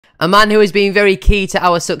A man who has been very key to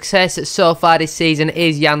our success so far this season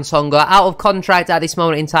is Yann Songo'o. Out of contract at this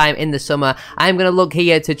moment in time in the summer, I'm going to look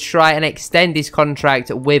here to try and extend his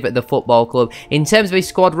contract with the football club. In terms of his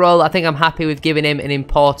squad role, I think I'm happy with giving him an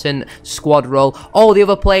important squad role. All the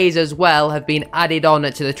other players as well have been added on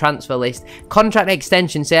to the transfer list. Contract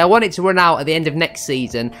extension, say I want it to run out at the end of next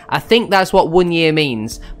season. I think that's what 1 year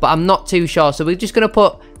means, but I'm not too sure. So we're just going to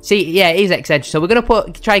put... See, yeah, it is extension. So we're going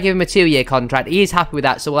to try and give him a 2-year contract. He is happy with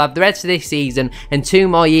that. So we'll have the rest of this season and 2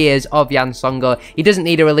 more years of Yann Songo'o. He doesn't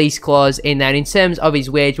need a release clause in there. And in terms of his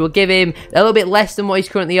wage, we'll give him a little bit less than what he's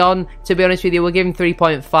currently on. To be honest with you, we'll give him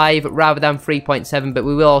 3.5 rather than 3.7. But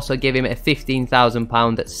we will also give him a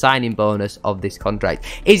 £15,000 signing bonus of this contract.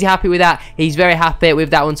 Is he happy with that? He's very happy with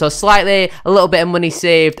that one. So slightly, a little bit of money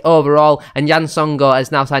saved overall. And Yann Songo'o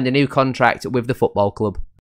has now signed a new contract with the football club.